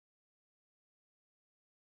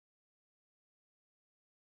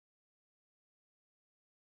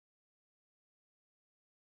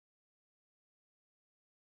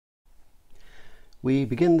We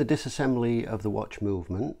begin the disassembly of the watch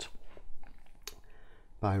movement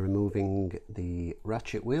by removing the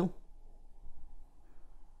ratchet wheel,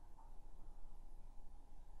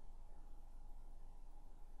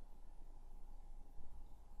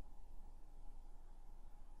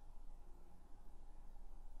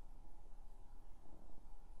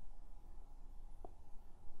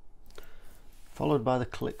 followed by the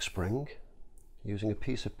click spring, using a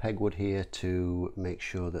piece of pegwood here to make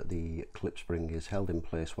sure that the clip spring is held in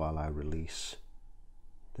place while I release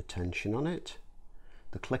the tension on it.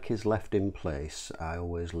 The click is left in place. I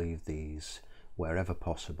always leave these wherever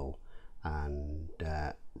possible and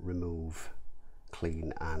remove,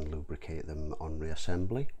 clean and lubricate them on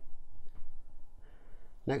reassembly.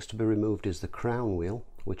 Next to be removed is the crown wheel,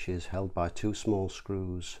 which is held by two small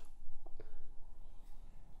screws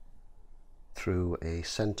through a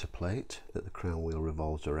center plate that the crown wheel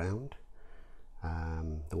revolves around,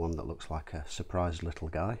 the one that looks like a surprised little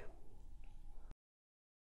guy.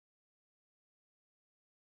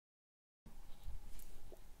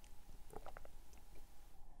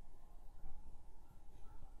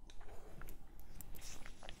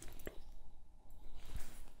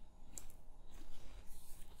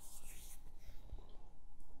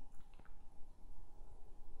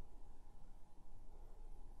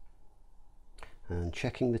 And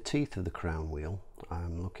checking the teeth of the crown wheel,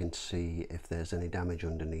 I'm looking to see if there's any damage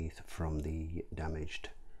underneath from the damaged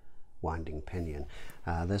winding pinion.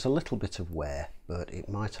 There's a little bit of wear, but it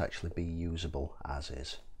might actually be usable as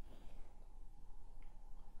is.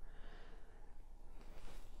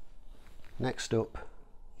 Next up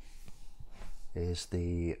is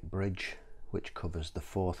the bridge, which covers the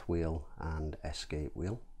fourth wheel and escape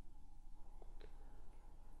wheel.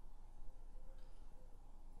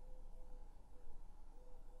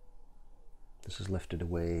 This is lifted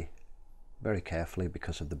away very carefully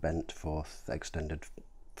because of the bent extended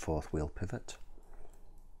fourth wheel pivot.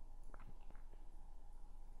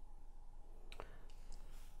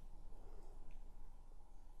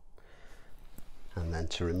 And then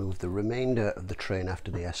to remove the remainder of the train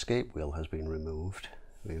after the escape wheel has been removed,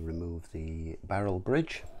 we remove the barrel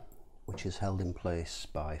bridge, which is held in place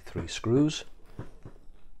by 3 screws.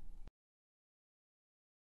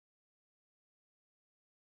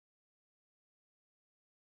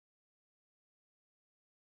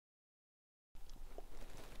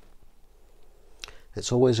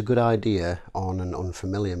 It's always a good idea on an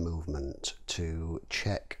unfamiliar movement to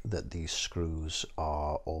check that these screws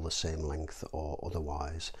are all the same length or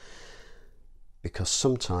otherwise, because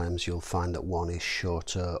sometimes you'll find that one is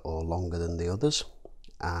shorter or longer than the others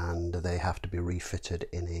and they have to be refitted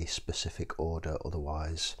in a specific order,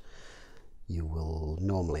 otherwise you will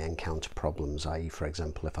normally encounter problems, i.e. for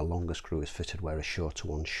example, if a longer screw is fitted where a shorter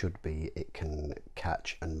one should be, it can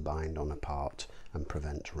catch and bind on a part and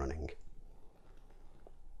prevent running.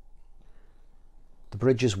 The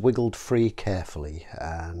bridge is wiggled free carefully,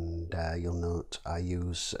 and you'll note I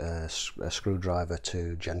use a screwdriver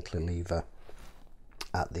to gently lever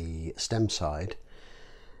at the stem side,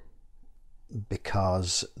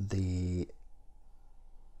 because the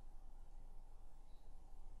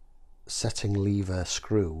setting lever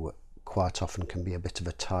screw quite often can be a bit of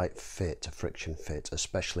a tight fit, a friction fit,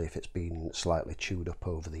 especially if it's been slightly chewed up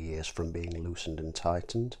over the years from being loosened and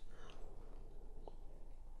tightened.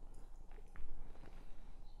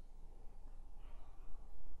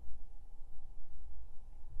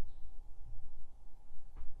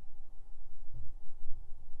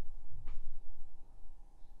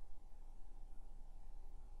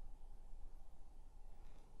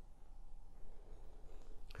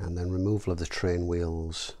 And then removal of the train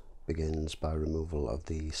wheels begins by removal of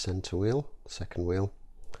the centre wheel, second wheel,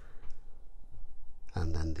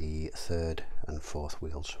 and then the third and fourth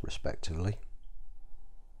wheels respectively.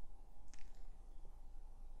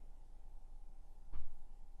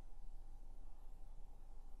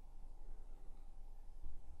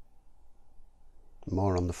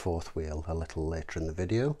 More on the fourth wheel a little later in the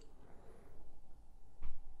video.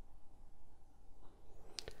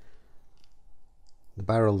 The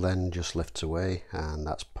barrel then just lifts away, and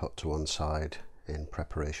that's put to one side in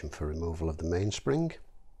preparation for removal of the mainspring.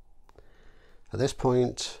 At this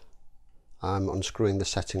point I'm unscrewing the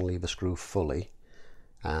setting lever screw fully,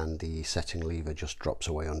 and the setting lever just drops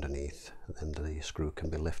away underneath, and then the screw can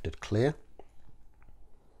be lifted clear.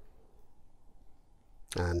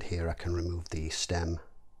 And here I can remove the stem,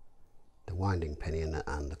 the winding pinion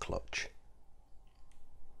and the clutch.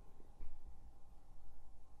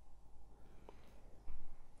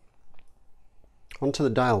 Onto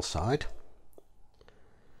the dial side,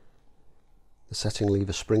 the setting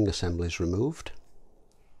lever spring assembly is removed.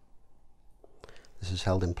 This is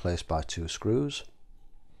held in place by 2 screws.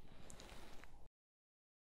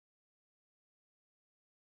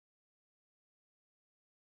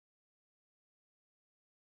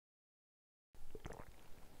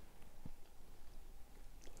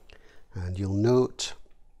 And you'll note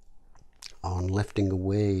on lifting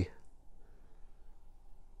away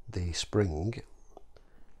the spring,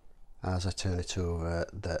 as I turn it over,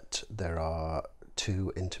 that there are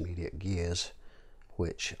 2 intermediate gears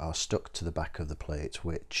which are stuck to the back of the plate,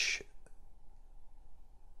 which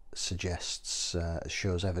suggests,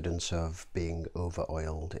 shows evidence of being over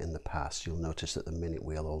oiled in the past. You'll notice that the minute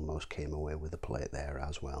wheel almost came away with the plate there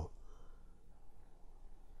as well.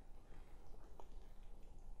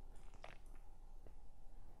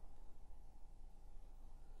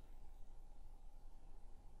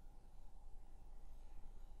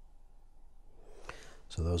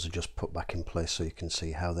 So those are just put back in place so you can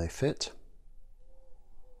see how they fit.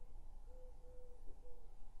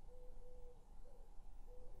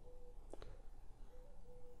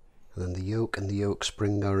 And then the yoke and the yoke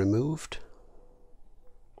spring are removed,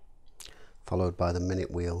 followed by the minute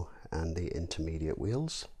wheel and the intermediate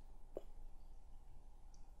wheels.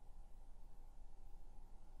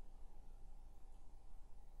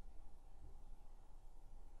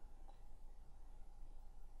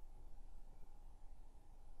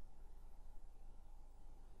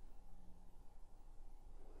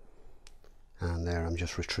 And there I'm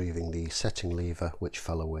just retrieving the setting lever, which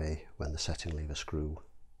fell away when the setting lever screw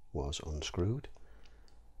was unscrewed.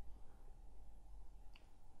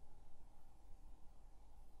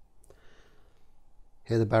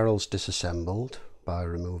 Here the barrel's disassembled by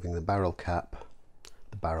removing the barrel cap,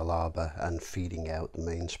 the barrel arbor, and feeding out the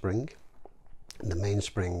mainspring. The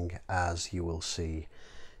mainspring, as you will see,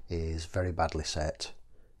 is very badly set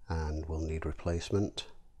and will need replacement.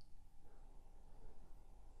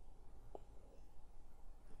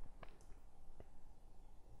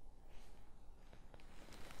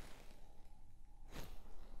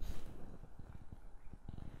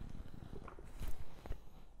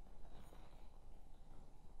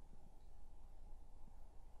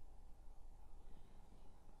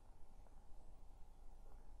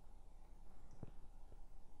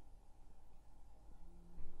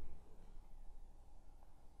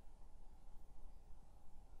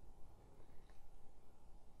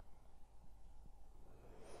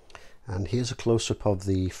 And here's a close-up of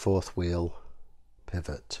the 4th wheel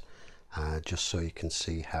pivot, just so you can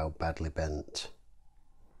see how badly bent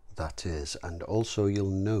that is. And also you'll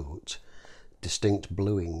note distinct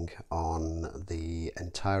bluing on the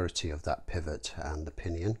entirety of that pivot and the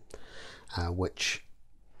pinion, which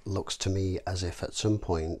looks to me as if at some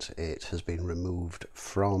point it has been removed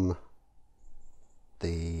from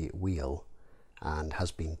the wheel and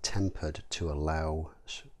has been tempered to allow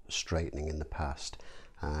straightening in the past.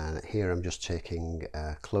 And here I'm just taking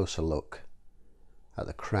a closer look at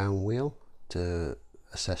the crown wheel to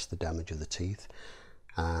assess the damage of the teeth,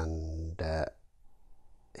 and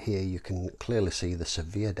here you can clearly see the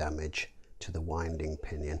severe damage to the winding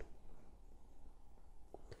pinion.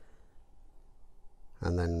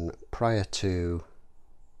 And then prior to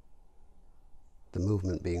the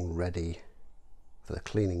movement being ready for the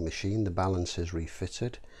cleaning machine, the balance is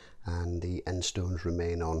refitted and the end stones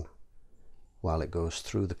remain on while it goes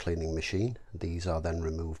through the cleaning machine. These are then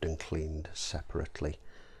removed and cleaned separately,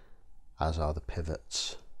 as are the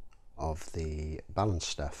pivots of the balance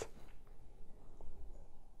staff.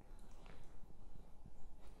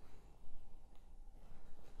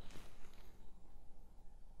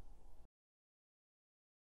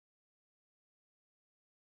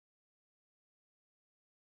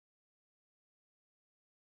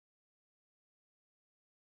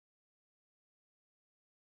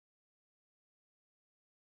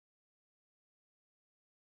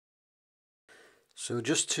 So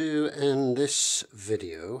just to end this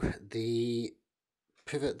video, the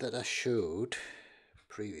pivot that I showed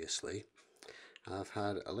previously, I've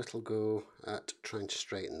had a little go at trying to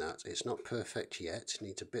straighten that. It's not perfect yet, it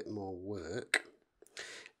needs a bit more work.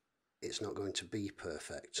 It's not going to be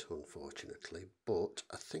perfect, unfortunately, but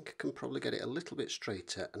I think I can probably get it a little bit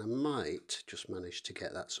straighter, and I might just manage to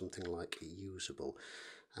get that something like usable.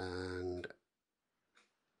 And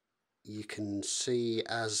you can see,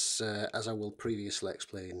 as I will previously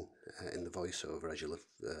explain in the voiceover, as you'll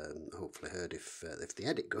have hopefully heard if the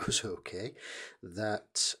edit goes okay,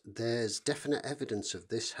 that there's definite evidence of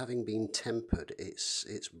this having been tempered.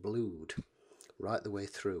 It's blued right the way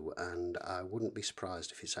through, and I wouldn't be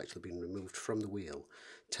surprised if it's actually been removed from the wheel,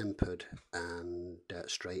 tempered and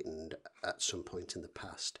straightened at some point in the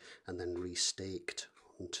past, and then restaked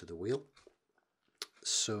onto the wheel.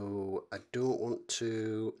 so I don't want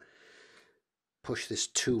to push this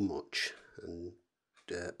too much and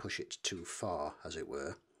push it too far, as it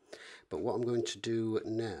were. But what I'm going to do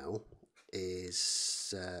now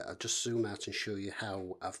is I'll just zoom out and show you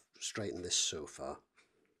how I've straightened this so far.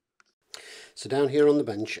 So down here on the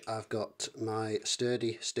bench I've got my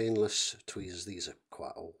sturdy stainless tweezers. These are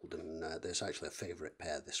quite old, and there's actually a favourite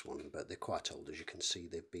pair, this one, but they're quite old. As you can see,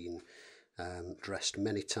 they've been dressed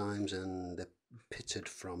many times and they're pitted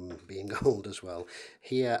from being old as well.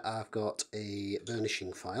 Here I've got a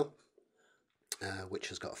burnishing file, which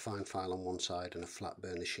has got a fine file on one side and a flat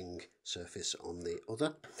burnishing surface on the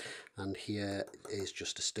other. And here is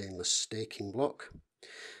just a stainless staking block.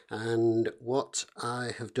 And what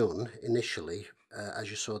I have done initially, as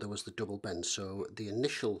you saw, there was the double bend. So the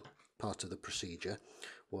initial part of the procedure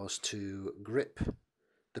was to grip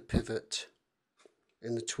the pivot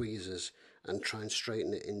in the tweezers and try and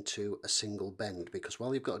straighten it into a single bend, because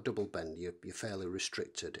while you've got a double bend, you're fairly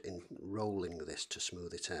restricted in rolling this to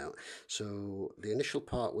smooth it out. So the initial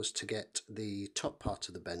part was to get the top part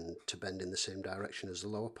of the bend to bend in the same direction as the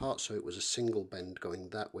lower part, so it was a single bend going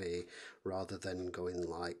that way rather than going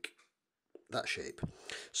like that shape.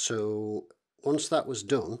 So once that was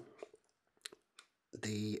done,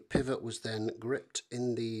 the pivot was then gripped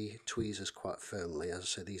in the tweezers quite firmly. As I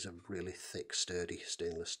say, these are really thick, sturdy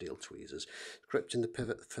stainless steel tweezers. Gripped in the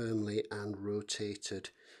pivot firmly and rotated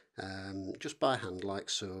just by hand like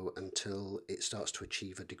so until it starts to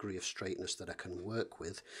achieve a degree of straightness that I can work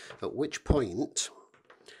with, at which point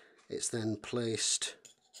it's then placed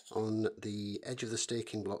on the edge of the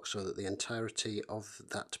staking block so that the entirety of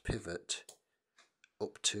that pivot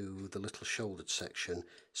up to the little shouldered section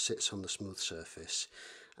sits on the smooth surface,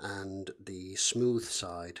 and the smooth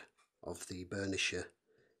side of the burnisher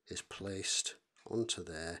is placed onto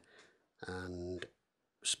there, and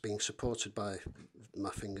being supported by my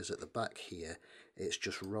fingers at the back here, it's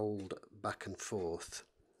just rolled back and forth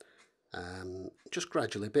just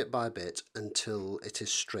gradually, bit by bit, until it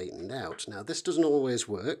is straightened out. Now this doesn't always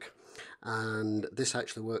work, and this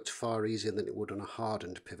actually worked far easier than it would on a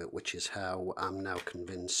hardened pivot, which is how I'm now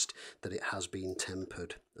convinced that it has been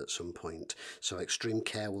tempered at some point. So extreme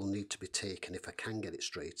care will need to be taken, if I can get it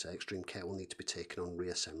straighter, extreme care will need to be taken on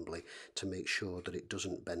reassembly to make sure that it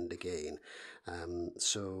doesn't bend again.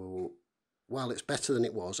 So while it's better than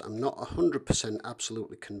it was, I'm not 100%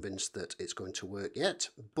 absolutely convinced that it's going to work yet,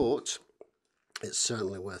 but it's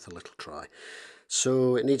certainly worth a little try.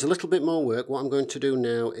 So it needs a little bit more work. What I'm going to do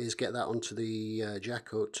now is get that onto the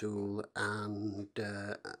Jacko tool and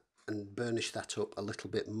burnish that up a little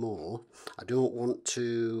bit more. I don't want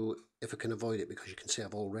to, if I can avoid it, because you can see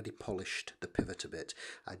I've already polished the pivot a bit.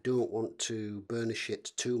 I don't want to burnish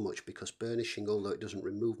it too much, because burnishing, although it doesn't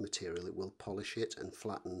remove material, it will polish it and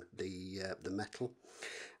flatten the metal.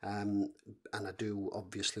 And I do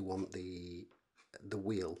obviously want the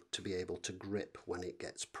wheel to be able to grip when it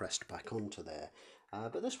gets pressed back onto there.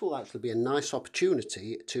 But this will actually be a nice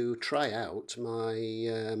opportunity to try out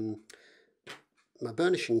my my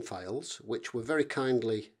burnishing files, which were very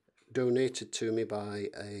kindly donated to me by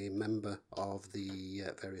a member of the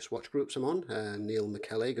various watch groups I'm on, Neil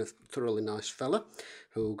McKellig, a thoroughly nice fella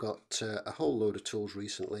who got a whole load of tools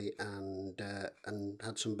recently and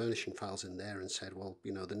had some burnishing files in there and said, well,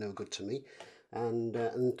 you know, they're no good to me, and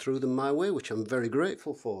threw them my way, which I'm very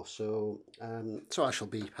grateful for. So so I shall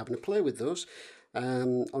be having a play with those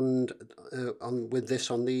with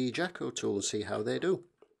this on the Jacko tool and see how they do.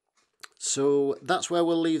 So that's where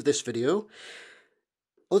we'll leave this video.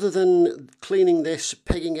 Other than cleaning this,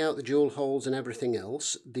 pegging out the jewel holes and everything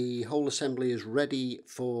else, the whole assembly is ready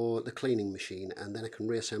for the cleaning machine, and then I can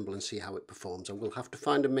reassemble and see how it performs. I will have to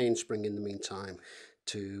find a mainspring in the meantime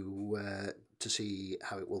to see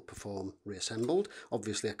how it will perform reassembled.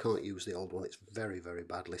 Obviously I can't use the old one, it's very, very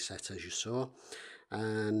badly set, as you saw,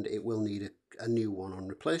 and it will need a new one on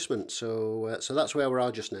replacement. So so that's where we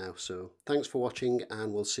are just now. So thanks for watching,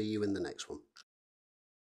 and we'll see you in the next one.